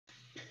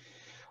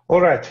All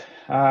right,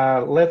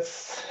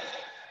 let's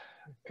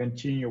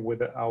continue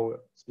with our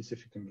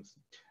specific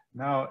industry.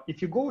 Now,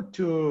 if you go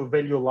to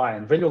value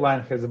line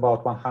has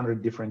about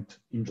 100 different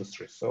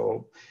industries.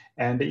 So,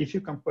 and if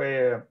you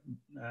compare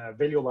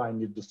value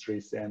line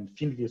industries and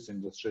Finviz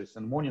industries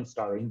and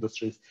Morningstar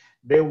industries,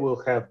 they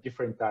will have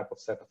different type of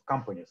set of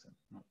companies.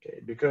 Okay,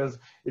 because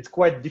it's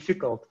quite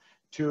difficult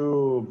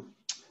to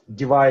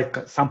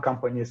divide some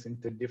companies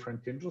into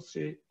different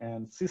industry,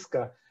 and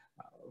Cisco,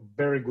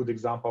 very good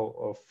example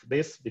of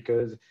this,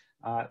 because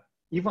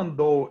even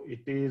though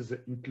it is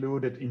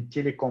included in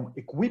telecom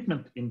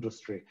equipment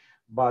industry,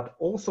 but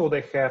also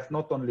they have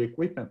not only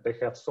equipment, they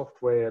have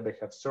software, they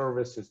have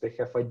services, they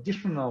have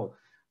additional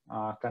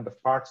kind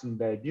of parts in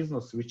their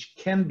business which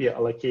can be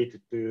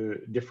allocated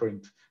to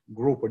different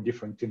group or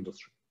different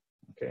industry.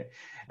 Okay,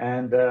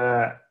 and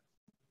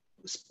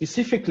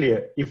specifically,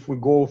 if we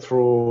go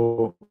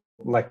through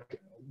like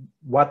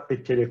what the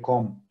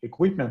telecom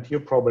equipment, you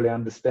probably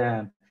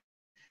understand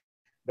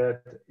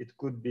that it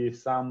could be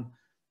some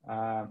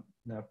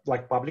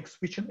like public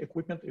switching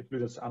equipment,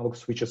 including analog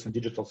switches and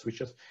digital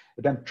switches,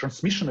 and then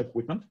transmission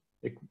equipment,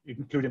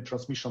 including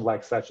transmission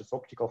like such as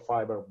optical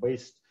fiber,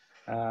 base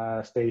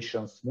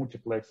stations,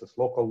 multiplexes,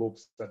 local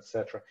loops,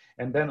 etc.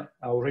 And then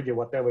already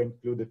whatever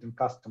included in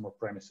customer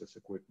premises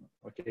equipment,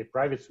 okay,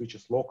 private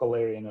switches, local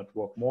area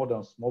network,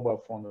 modems,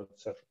 mobile phone,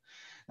 etc.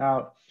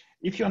 Now,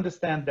 if you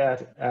understand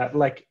that,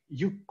 like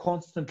you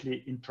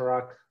constantly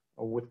interact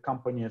with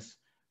companies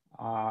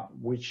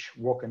which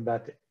work in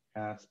that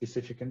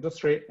specific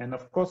industry. And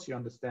of course, you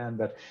understand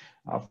that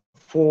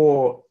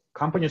for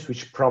companies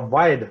which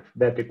provide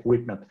that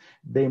equipment,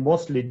 they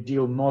mostly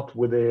deal not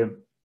with the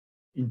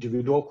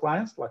individual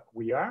clients like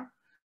we are.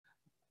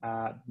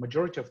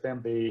 Majority of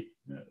them, they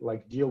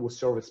like deal with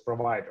service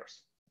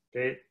providers,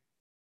 okay?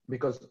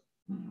 Because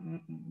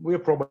we'll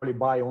probably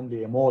buy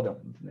only a modem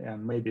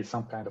and maybe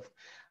some kind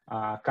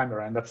of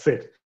camera, and that's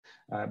it.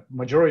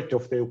 Majority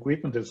of the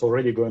equipment is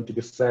already going to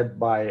be set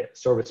by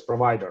service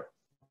provider,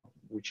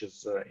 which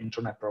is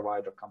internet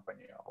provider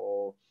company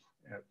or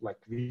like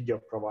video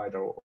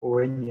provider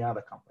or any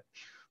other company.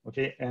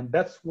 Okay, and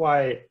that's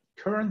why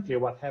currently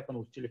what happened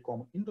with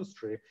telecom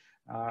industry,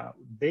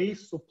 they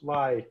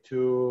supply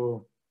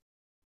to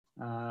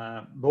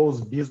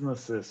those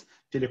businesses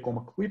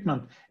telecom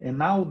equipment, and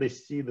now they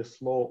see the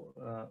slow,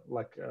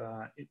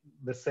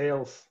 the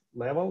sales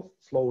level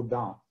slow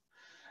down.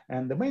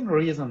 And the main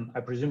reason,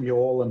 I presume you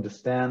all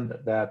understand,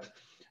 that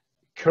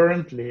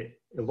currently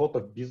a lot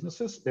of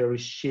businesses, they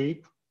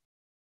reshape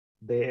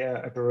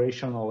their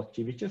operational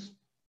activities,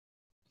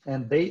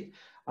 and they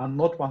are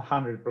not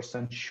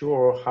 100%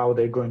 sure how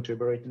they're going to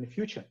operate in the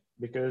future,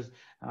 because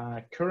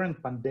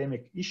current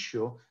pandemic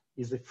issue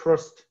is the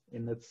first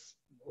in its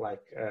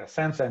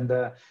sense. And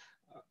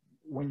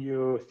when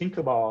you think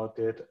about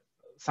it,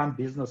 some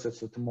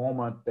businesses at the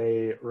moment,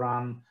 they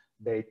run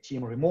their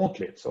team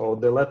remotely, so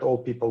they let all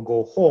people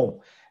go home.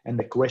 And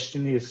the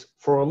question is,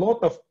 for a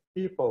lot of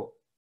people,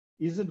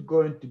 is it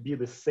going to be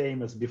the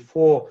same as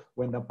before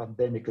when the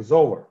pandemic is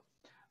over?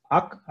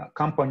 Are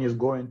companies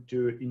going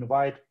to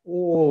invite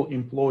all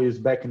employees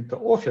back into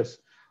office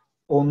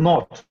or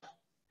not?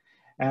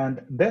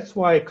 And that's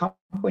why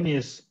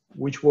companies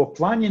which were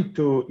planning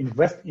to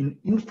invest in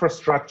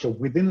infrastructure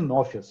within an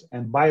office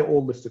and buy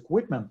all this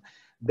equipment,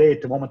 they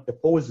at the moment are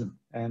pausing,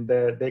 and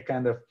they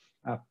kind of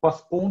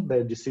postpone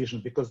their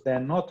decision because they're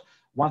not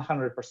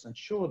 100%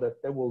 sure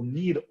that they will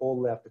need all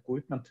that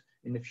equipment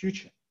in the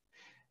future.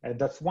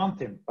 That's one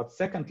thing. But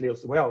secondly,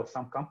 as well,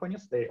 some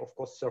companies, they of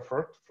course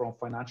suffered from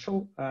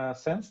financial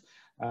sense.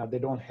 They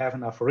don't have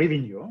enough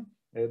revenue,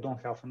 they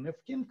don't have enough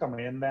income,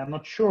 and they're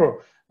not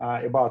sure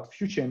about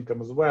future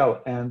income as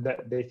well. And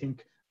they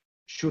think,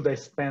 should I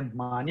spend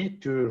money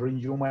to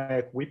renew my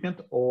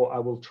equipment, or I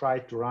will try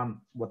to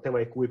run whatever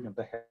equipment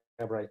I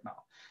have right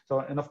now? So,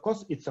 and of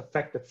course, it's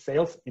affected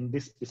sales in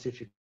this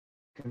specific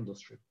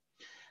industry.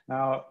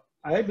 Now,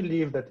 I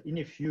believe that in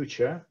the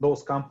future,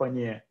 those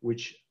companies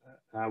which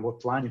were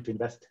planning to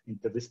invest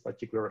into this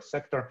particular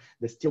sector,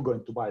 they're still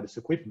going to buy this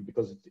equipment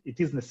because it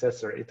is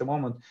necessary. At the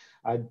moment,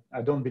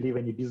 I don't believe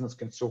any business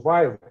can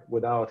survive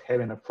without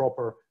having a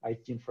proper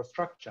IT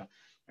infrastructure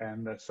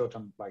and a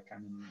certain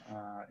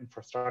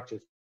infrastructure,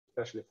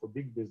 especially for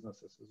big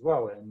businesses as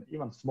well. And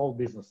even small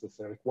businesses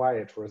are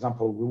required. For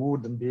example, we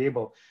wouldn't be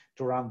able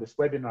to run this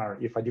webinar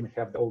if I didn't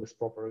have all this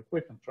proper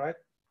equipment, right?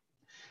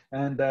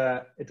 And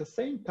at the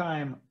same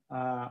time,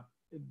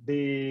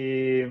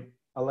 the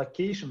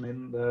allocation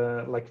and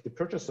the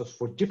purchases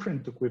for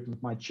different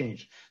equipment might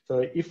change. So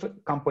if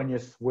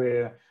companies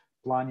were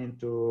planning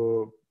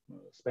to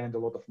spend a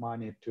lot of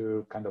money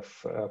to kind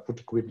of put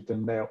equipment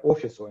in their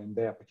office or in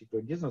their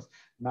particular business,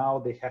 now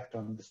they have to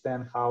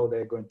understand how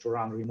they're going to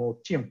run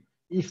remote team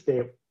if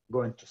they're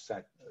going to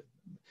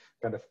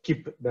kind of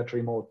keep that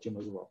remote team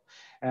as well.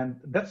 And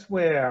that's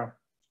where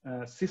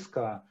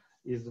Cisco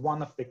is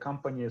one of the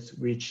companies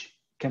which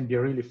can be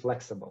really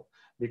flexible,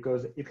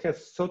 because it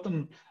has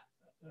certain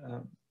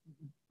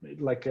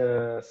like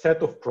a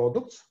set of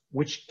products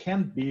which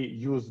can be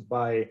used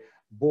by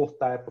both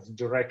types of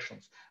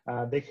directions.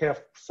 They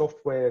have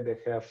software, they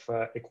have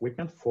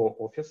equipment for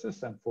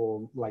offices and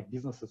for like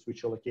businesses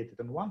which are located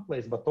in one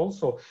place, but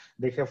also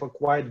they have a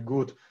quite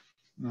good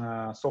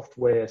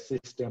software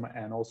system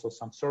and also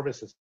some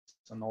services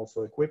and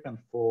also equipment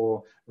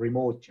for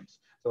remote teams.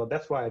 So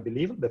that's why I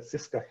believe that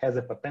Cisco has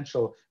a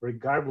potential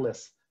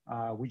regardless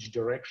which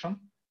direction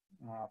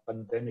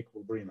pandemic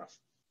will bring us.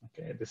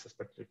 Okay, this is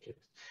particular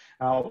case.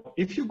 Now,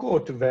 if you go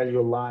to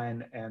value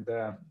line and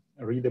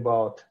read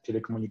about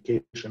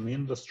telecommunication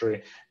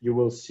industry, you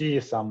will see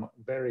some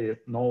very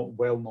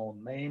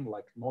well-known name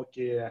like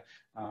Nokia,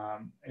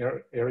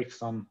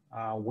 Ericsson,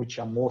 which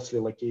are mostly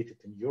located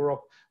in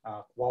Europe,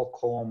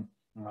 Qualcomm,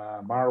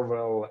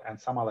 Marvell, and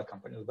some other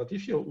companies. But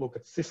if you look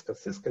at Cisco,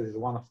 Cisco is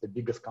one of the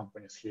biggest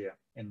companies here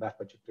in that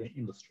particular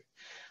industry.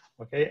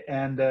 Okay,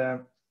 and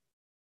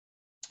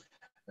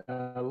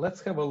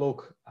let's have a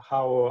look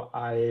how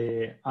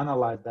I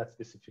analyze that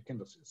specific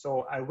industry.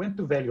 So I went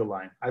to value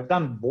line. I've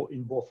done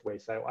in both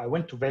ways. I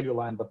went to value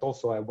line, but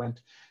also I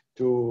went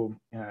to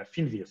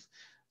FinViz.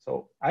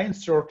 So I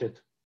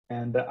inserted,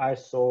 and I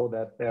saw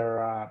that there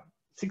are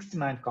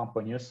 69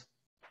 companies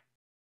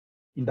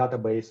in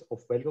database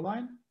of value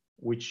line,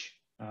 which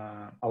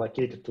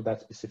allocated to that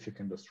specific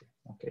industry.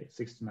 Okay,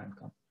 69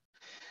 companies.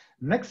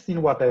 Next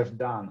thing what I've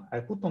done,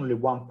 I put only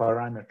one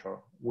parameter,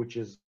 which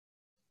is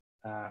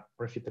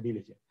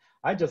profitability.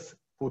 I just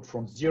put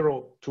from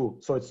 0 to,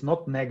 so it's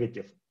not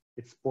negative,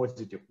 it's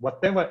positive.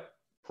 Whatever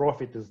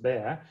profit is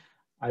there,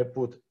 I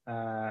put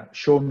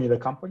show me the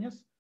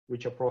companies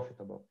which are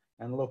profitable.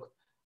 And look,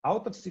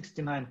 out of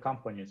 69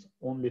 companies,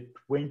 only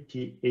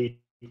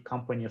 28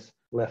 companies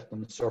left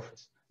on the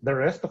surface. The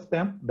rest of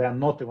them, they're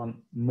not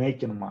even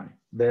making money,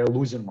 they're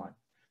losing money.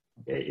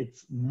 Okay,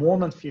 it's more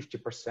than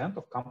 50%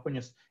 of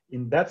companies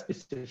in that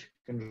specific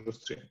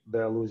industry,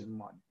 they're losing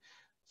money.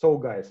 So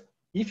guys,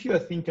 if you are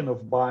thinking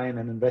of buying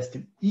and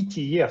investing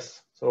ETFs,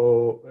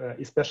 so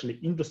especially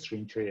industry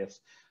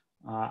ETFs,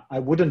 I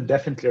wouldn't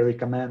definitely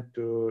recommend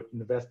to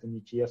invest in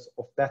ETFs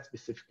of that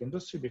specific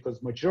industry,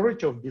 because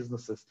majority of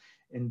businesses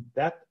in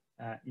that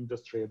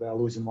industry, they are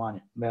losing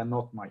money. They are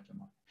not making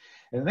money.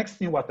 And the next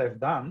thing what I've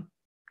done,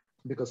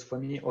 because for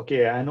me,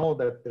 okay, I know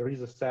that there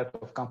is a set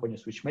of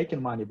companies which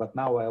making money, but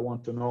now I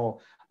want to know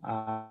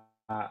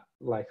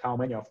like how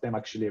many of them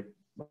actually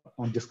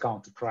on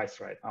discounted price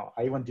right now.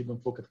 I even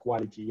didn't look at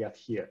quality yet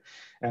here.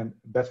 And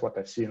that's what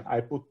I've seen.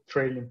 I put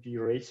trailing P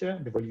ratio,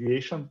 the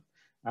valuation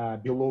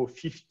below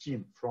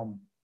 15 from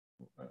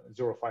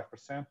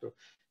 0.5% to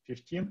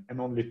 15, and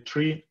only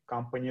 3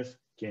 companies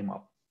came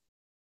up.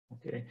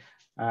 Okay.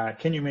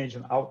 Can you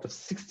imagine out of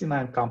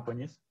 69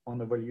 companies on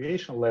the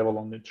valuation level,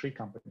 only 3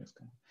 companies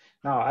come up?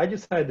 Now I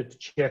decided to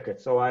check it.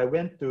 So I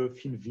went to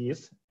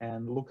FinViz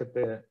and look at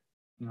the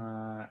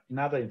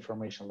another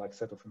information, like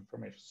set of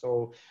information.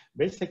 So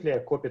basically I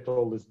copied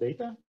all this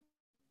data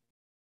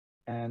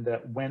and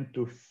went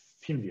to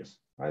FinViz,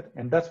 right?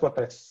 And that's what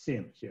I've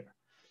seen here.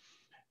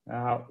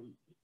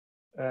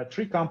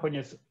 3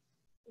 companies,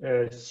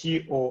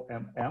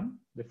 COMM,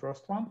 the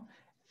first one.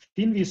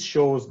 FinViz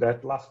shows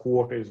that last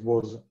quarter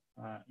was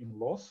in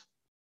loss.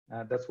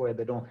 That's why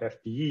they don't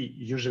have PE.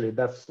 Usually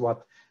that's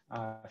what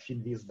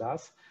FinViz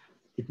does.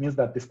 It means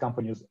that this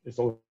company is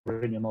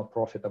already not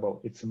profitable.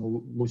 It's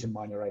losing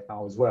money right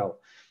now as well.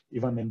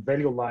 Even in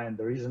value line,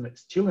 there isn't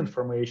still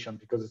information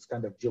because it's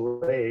kind of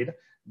delayed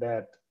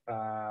that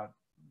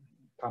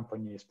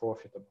company is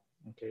profitable.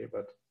 Okay,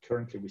 but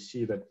currently we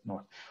see that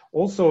not.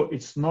 Also,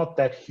 it's not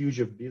that huge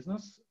of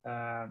business.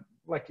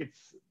 Like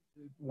it's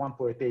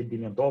 $1.8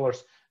 billion,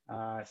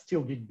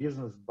 still big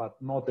business,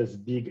 but not as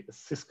big as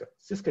Cisco.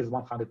 Cisco is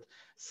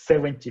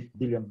 $170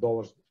 billion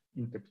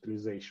in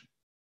capitalization.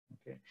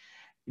 Okay.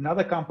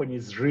 Another company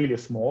is really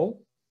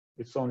small.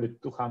 It's only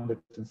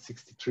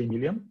 $263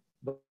 million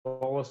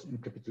in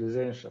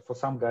capitalization. For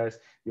some guys,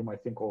 you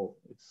might think, oh,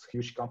 it's a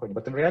huge company.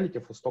 But in reality,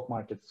 for stock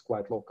market, it's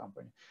quite low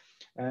company.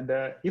 And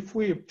if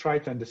we try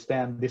to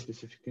understand this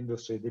specific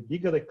industry, the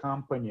bigger the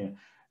company,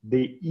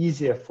 the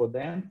easier for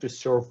them to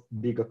serve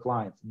bigger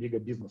clients, bigger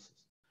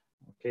businesses.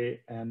 Okay.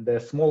 And the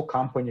small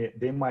company,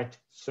 they might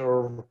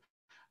serve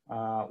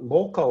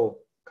local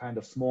kind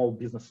of small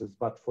businesses,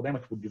 but for them,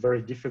 it would be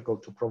very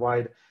difficult to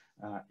provide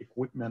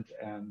equipment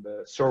and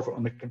serve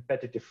on a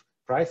competitive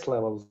price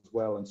level as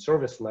well and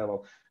service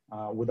level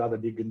with other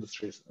big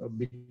industries,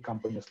 big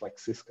companies like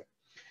Cisco.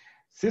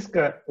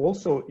 Cisco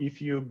also,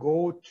 if you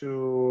go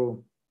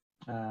to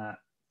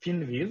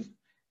FinViz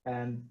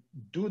and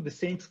do the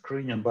same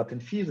screening, but in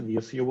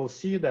FinViz, you will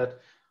see that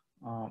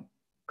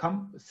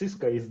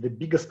Cisco is the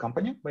biggest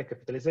company by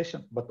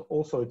capitalization, but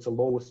also it's the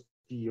lowest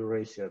PE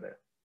ratio there.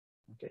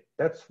 Okay,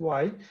 that's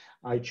why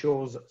I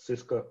chose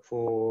Cisco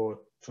for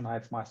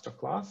tonight's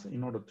masterclass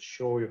in order to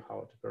show you how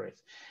it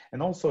operates.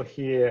 And also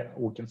here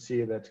we can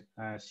see that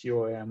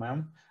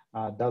COMM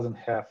doesn't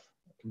have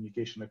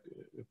communication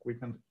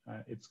equipment.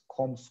 It's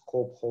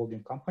CommScope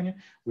holding company.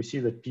 We see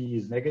that PE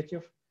is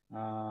negative.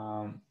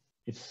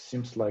 It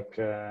seems like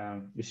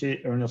you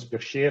see earnings per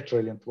share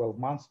trailing 12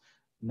 months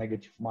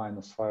negative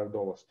minus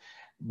 $5.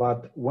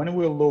 But when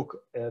we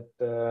look at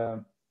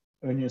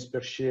earnings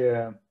per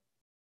share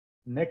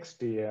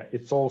next year,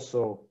 it's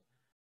also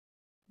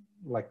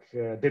like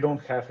they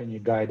don't have any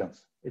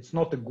guidance. It's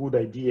not a good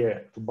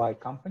idea to buy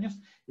companies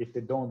if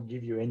they don't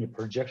give you any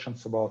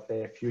projections about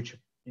their future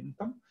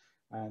income.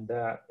 And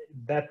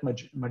that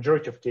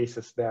majority of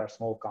cases, they are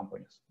small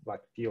companies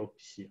like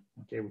PLPC.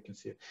 Okay, we can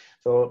see it.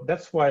 So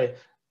that's why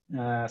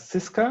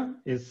Cisco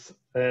is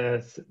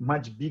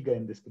much bigger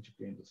in this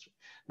particular industry.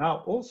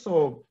 Now,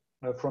 also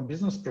from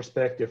business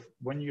perspective,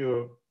 when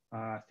you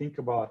think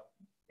about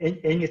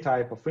any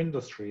type of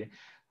industry,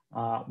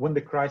 when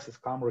the crisis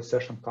comes,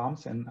 recession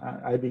comes, and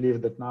I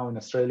believe that now in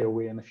Australia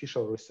we're in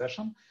official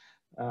recession,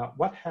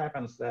 what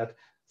happens that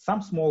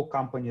some small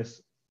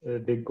companies,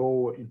 they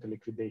go into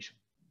liquidation,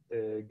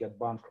 they get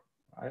bankrupt,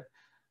 right?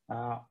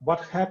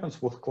 What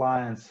happens with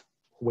clients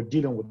who are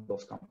dealing with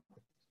those companies?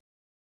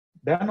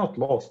 They're not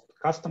lost.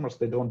 Customers,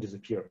 they don't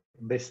disappear.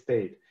 They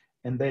stayed.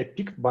 And they're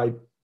picked by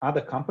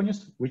other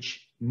companies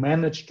which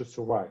manage to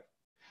survive.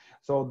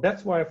 So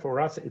that's why for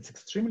us, it's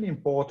extremely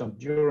important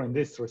during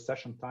this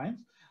recession times,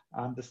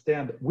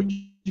 understand which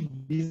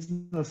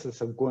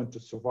businesses are going to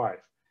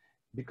survive.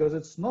 Because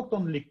it's not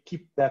only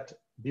keep that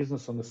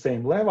business on the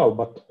same level,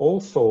 but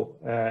also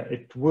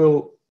it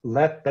will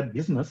let that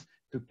business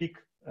to pick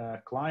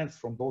clients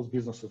from those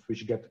businesses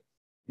which get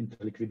into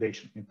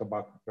liquidation, into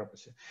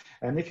bankruptcy.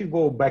 And if you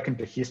go back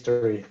into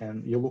history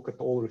and you look at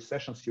all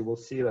recessions, you will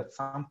see that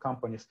some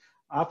companies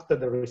after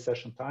the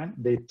recession time,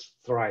 they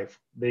thrive.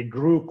 They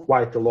grew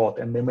quite a lot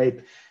and they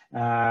made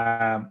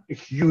a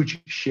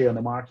huge share in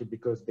the market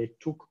because they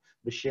took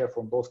the share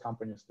from those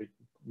companies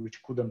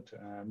which couldn't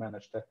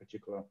manage that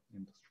particular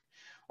industry.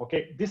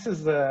 Okay, this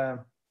is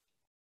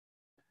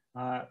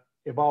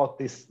about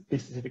this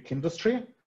specific industry.